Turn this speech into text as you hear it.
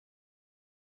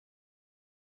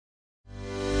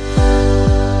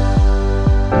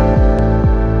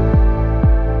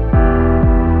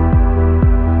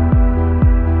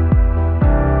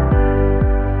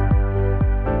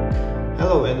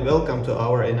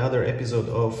another episode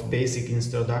of basic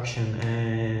introduction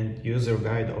and user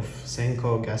guide of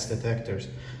Senko gas detectors.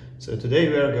 So today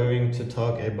we are going to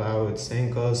talk about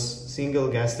Senko's single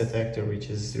gas detector,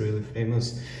 which is really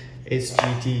famous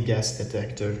SGT gas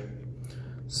detector.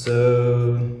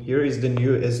 So here is the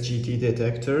new SGT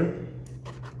detector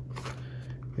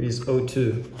with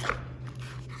O2.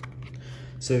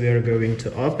 So we are going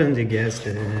to open the gas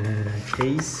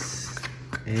case.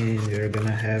 And we're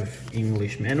gonna have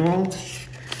English manual,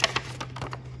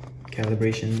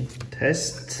 calibration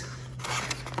test,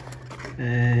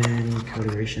 and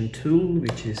calibration tool,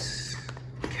 which is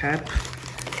cap,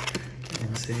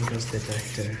 and Senko's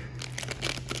detector.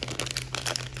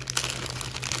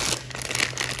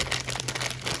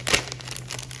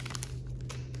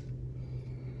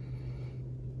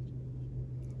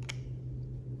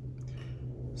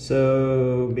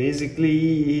 So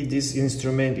basically this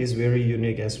instrument is very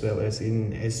unique as well as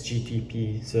in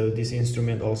SGTP. So this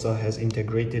instrument also has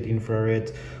integrated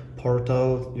infrared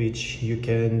portal, which you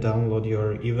can download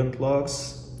your event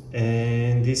logs,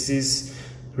 and this is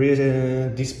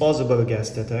disposable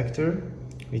gas detector,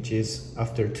 which is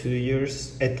after 2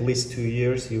 years, at least 2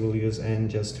 years, you will use and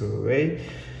just throw away.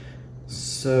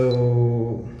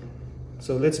 So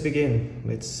let's begin.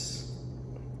 Let's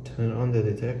turn on the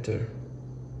detector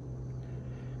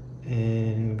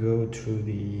and go through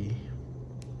the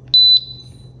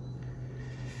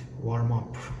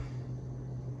warm-up.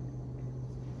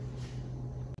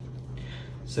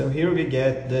 So here we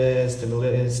get the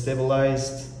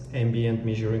stabilized ambient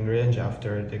measuring range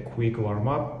after the quick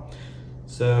warm-up.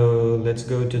 So let's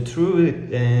go through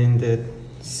it and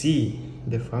see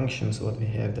the functions what we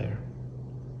have there.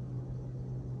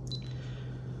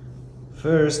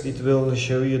 First, it will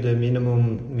show you the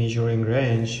minimum measuring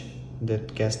range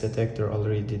that gas detector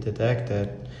already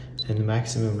detected and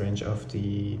maximum range of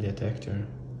the detector.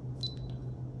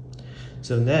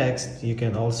 So next, you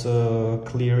can also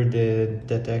clear the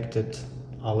detected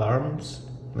alarms,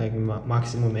 like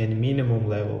maximum and minimum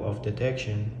level of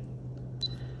detection.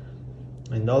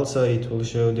 And also it will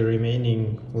show the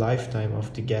remaining lifetime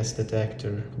of the gas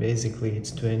detector. Basically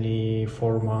it's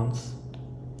 24 months.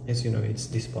 As you know, it's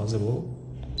disposable.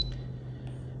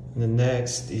 The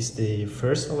next is the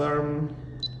first alarm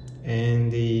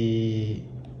and the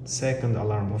second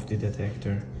alarm of the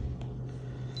detector.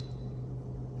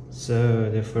 So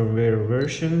the firmware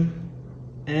version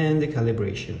and the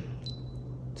calibration.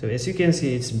 So as you can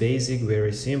see, it's basic,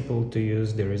 very simple to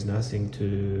use. There is nothing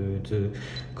too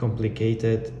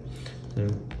complicated. So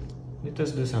let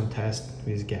us do some tests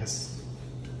with gas.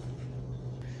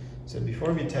 So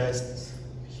before we test,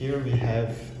 here we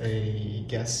have a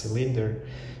gas cylinder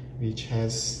which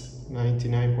has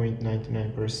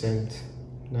 99.99%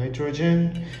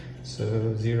 nitrogen,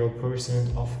 so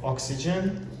 0% of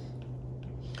oxygen.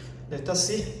 Let us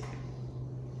see.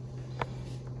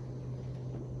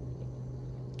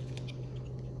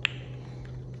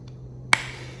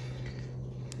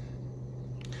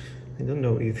 I don't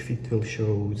know if it will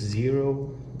show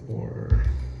 0 or...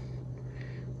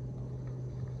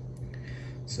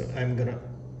 So I'm gonna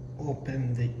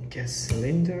open the gas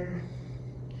cylinder.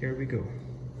 Here we go.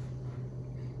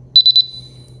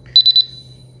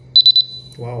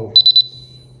 Wow.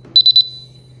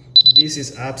 This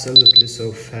is absolutely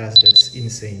so fast, that's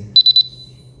insane.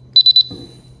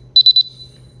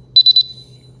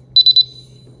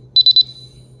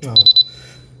 Wow.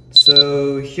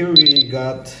 So here we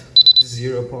got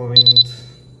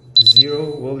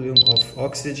 0.0 volume of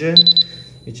oxygen,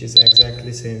 which is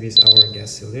exactly same with our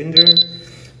gas cylinder.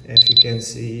 If you can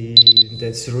see,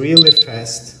 that's really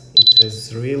fast. It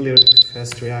has really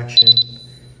fast reaction.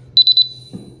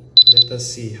 Let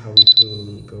us see how it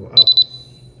will go up.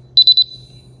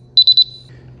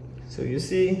 So you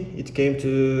see, it came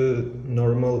to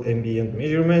normal ambient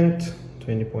measurement,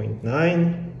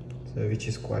 20.9, so which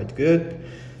is quite good.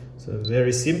 So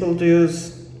very simple to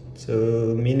use.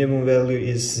 So minimum value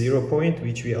is 0 point,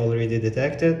 which we already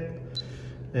detected,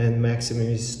 and maximum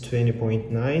is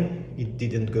 20.9. It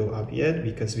didn't go up yet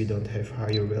because we don't have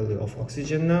higher value of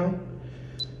oxygen now.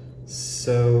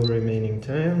 So remaining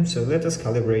time, so let us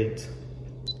calibrate.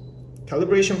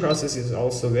 Calibration process is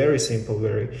also very simple,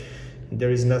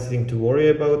 there is nothing to worry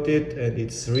about it, and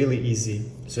it's really easy.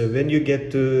 So when you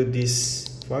get to this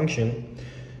function,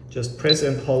 just press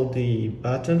and hold the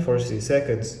button for 3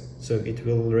 seconds. So it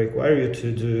will require you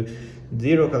to do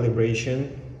 0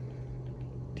 calibration,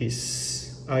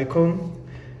 this icon,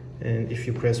 and if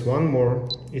you press one more,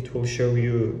 it will show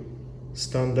you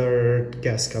standard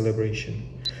gas calibration.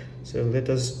 So let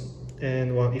us,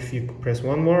 and if you press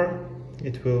one more,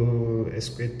 it will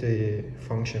execute the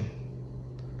function.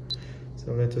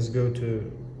 So let us go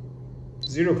to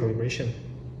zero calibration.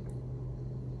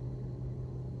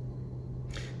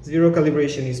 Zero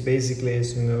calibration is basically,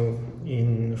 as you know,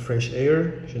 in fresh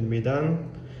air, should be done.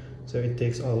 So it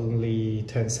takes only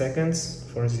 10 seconds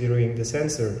for zeroing the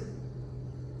sensor.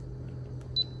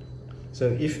 So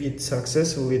if it's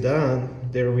successfully done,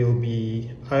 there will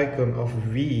be icon of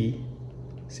V,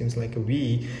 seems like a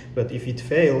V, but if it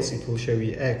fails, it will show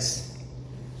you X.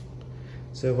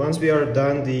 So once we are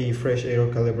done the fresh air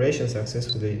calibration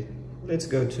successfully, let's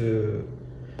go to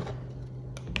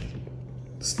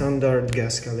standard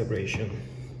gas calibration.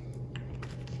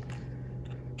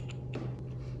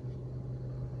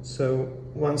 So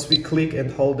once we click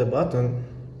and hold the button,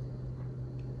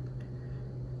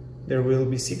 there will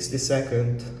be 60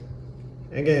 seconds.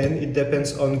 Again, it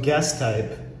depends on gas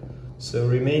type. So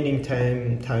remaining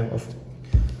time of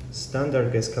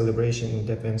standard gas calibration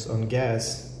depends on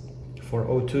gas. For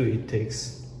O2 it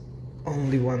takes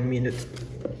only 1 minute.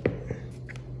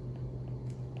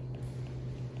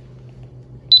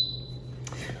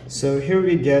 So here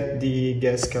we get the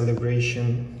gas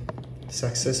calibration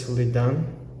successfully done.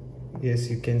 Yes,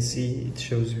 you can see it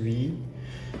shows V.